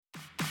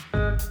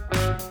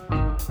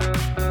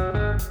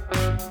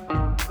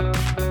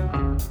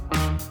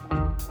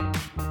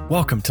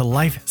Welcome to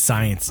Life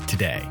Science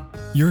Today,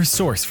 your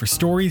source for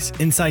stories,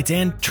 insights,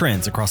 and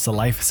trends across the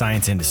life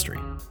science industry.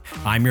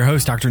 I'm your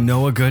host, Dr.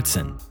 Noah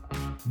Goodson.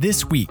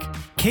 This week,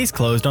 case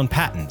closed on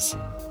patents,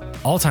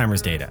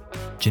 Alzheimer's data,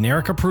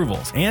 generic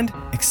approvals, and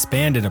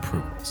expanded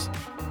approvals.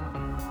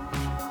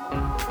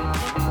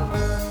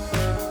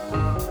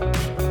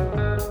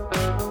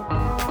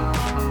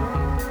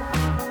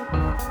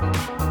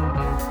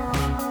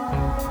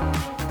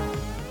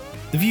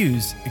 The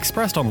views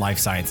expressed on Life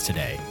Science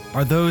Today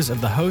are those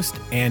of the host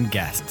and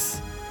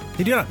guests.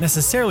 They do not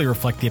necessarily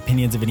reflect the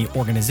opinions of any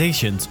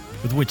organizations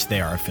with which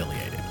they are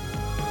affiliated.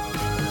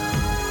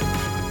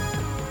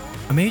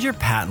 A major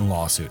patent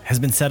lawsuit has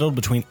been settled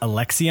between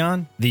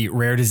Alexion, the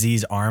rare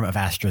disease arm of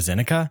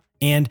AstraZeneca,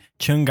 and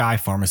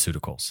Chugai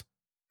Pharmaceuticals.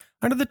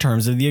 Under the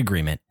terms of the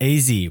agreement,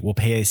 AZ will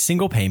pay a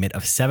single payment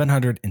of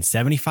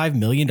 $775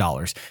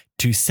 million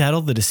to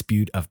settle the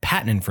dispute of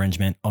patent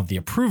infringement of the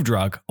approved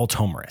drug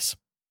Ultomiris.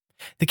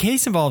 The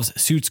case involves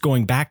suits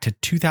going back to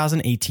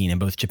 2018 in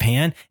both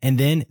Japan and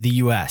then the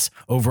US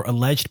over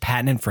alleged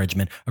patent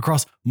infringement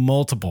across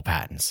multiple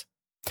patents.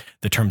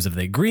 The terms of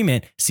the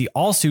agreement see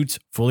all suits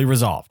fully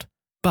resolved,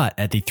 but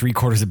at the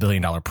 $750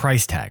 million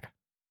price tag.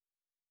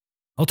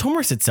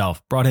 Ultomiris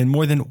itself brought in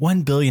more than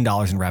 $1 billion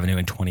in revenue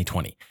in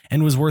 2020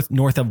 and was worth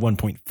north of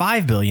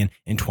 $1.5 billion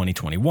in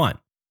 2021.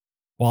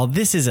 While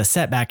this is a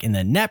setback in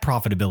the net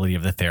profitability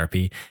of the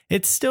therapy,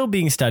 it's still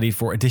being studied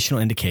for additional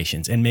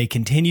indications and may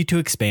continue to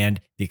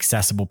expand the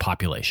accessible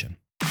population.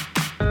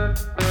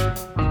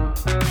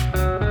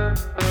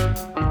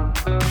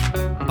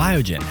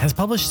 Biogen has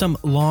published some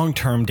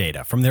long-term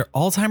data from their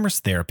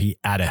Alzheimer's therapy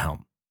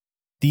Alexion.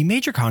 The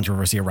major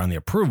controversy around the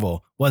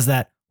approval was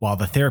that while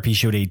the therapy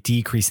showed a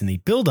decrease in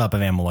the buildup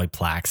of amyloid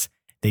plaques,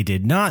 they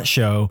did not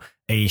show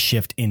a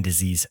shift in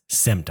disease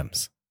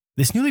symptoms.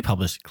 This newly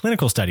published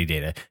clinical study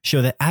data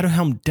show that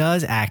Alexion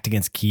does act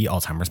against key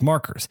Alzheimer's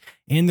markers,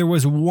 and there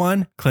was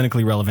one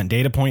clinically relevant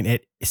data point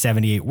at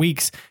 78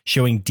 weeks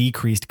showing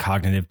decreased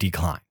cognitive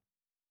decline.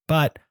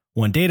 But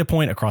one data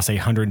point across a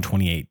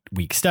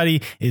 128-week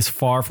study is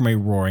far from a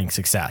roaring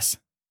success.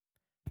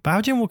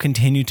 Biogen will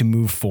continue to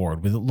move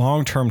forward with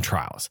long-term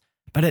trials,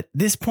 but at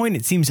this point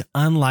it seems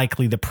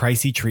unlikely the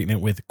pricey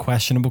treatment with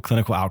questionable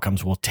clinical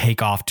outcomes will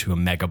take off to a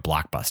mega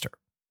blockbuster.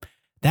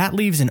 That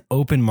leaves an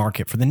open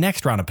market for the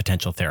next round of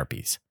potential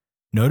therapies,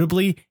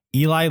 notably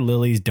Eli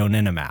Lilly's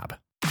donanemab.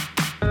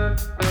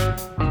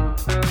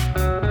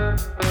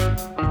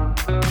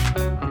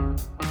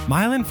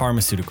 Mylan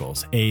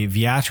Pharmaceuticals, a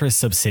Viatris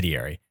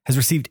subsidiary, has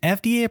received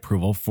FDA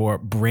approval for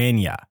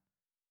Brania.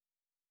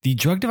 The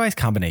drug-device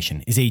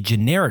combination is a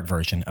generic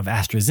version of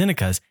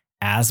AstraZeneca's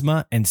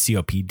asthma and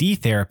COPD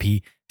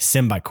therapy,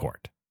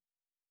 Symbicort.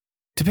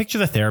 To picture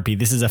the therapy,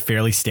 this is a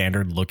fairly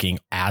standard-looking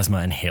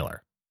asthma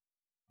inhaler.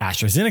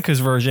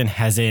 AstraZeneca's version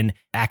has an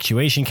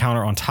actuation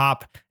counter on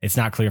top. It's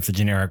not clear if the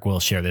generic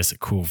will share this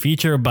cool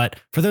feature, but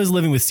for those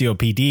living with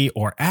COPD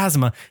or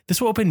asthma,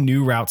 this will open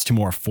new routes to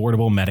more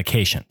affordable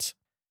medications.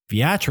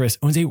 Viatris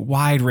owns a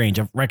wide range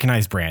of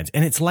recognized brands,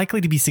 and it's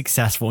likely to be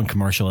successful in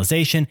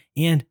commercialization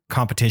and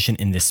competition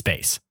in this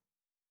space.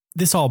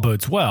 This all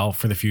bodes well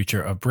for the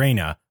future of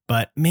Brania,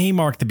 but may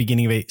mark the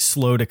beginning of a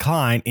slow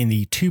decline in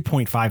the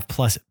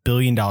 $2.5+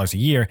 billion a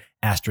year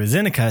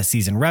AstraZeneca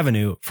sees in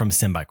revenue from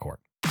Symbicort.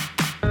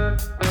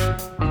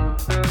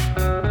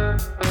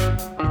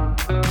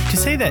 To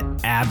say that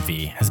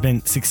AbbVie has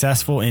been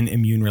successful in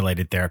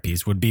immune-related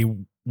therapies would be,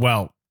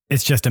 well,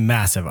 it's just a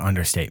massive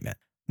understatement.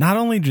 Not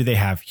only do they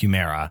have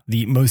Humira,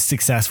 the most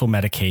successful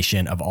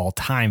medication of all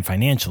time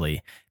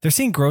financially, they're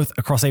seeing growth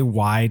across a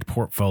wide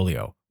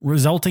portfolio,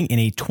 resulting in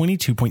a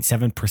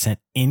 22.7%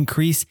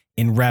 increase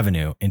in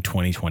revenue in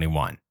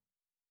 2021.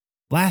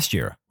 Last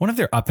year, one of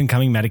their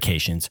up-and-coming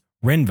medications,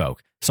 Rinvoq,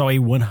 saw a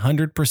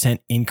 100%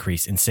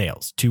 increase in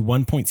sales to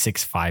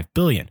 $1.65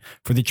 billion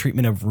for the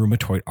treatment of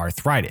rheumatoid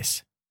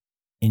arthritis.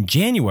 In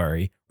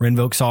January,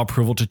 Rinvoq saw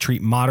approval to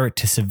treat moderate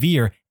to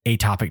severe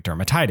atopic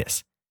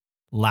dermatitis.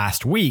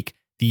 Last week,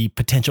 the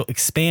potential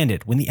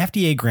expanded when the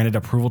FDA granted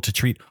approval to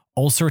treat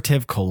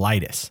ulcerative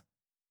colitis.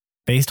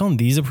 Based on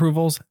these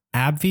approvals,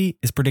 AbbVie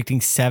is predicting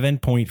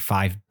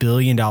 $7.5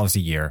 billion a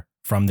year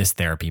from this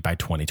therapy by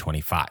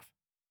 2025.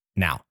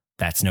 Now,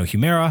 that's no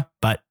Humira,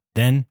 but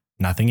then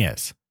nothing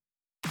is.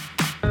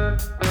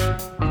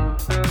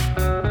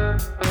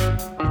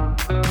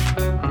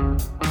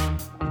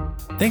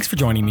 Thanks for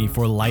joining me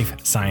for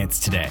Life Science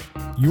Today,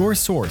 your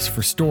source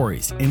for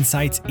stories,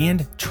 insights,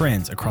 and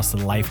trends across the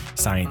life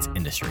science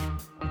industry.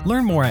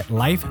 Learn more at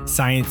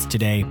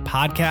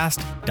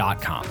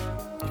lifesciencetodaypodcast.com.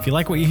 If you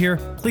like what you hear,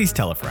 please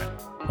tell a friend.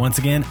 Once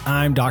again,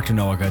 I'm Dr.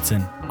 Noah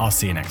Goodson. I'll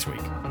see you next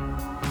week.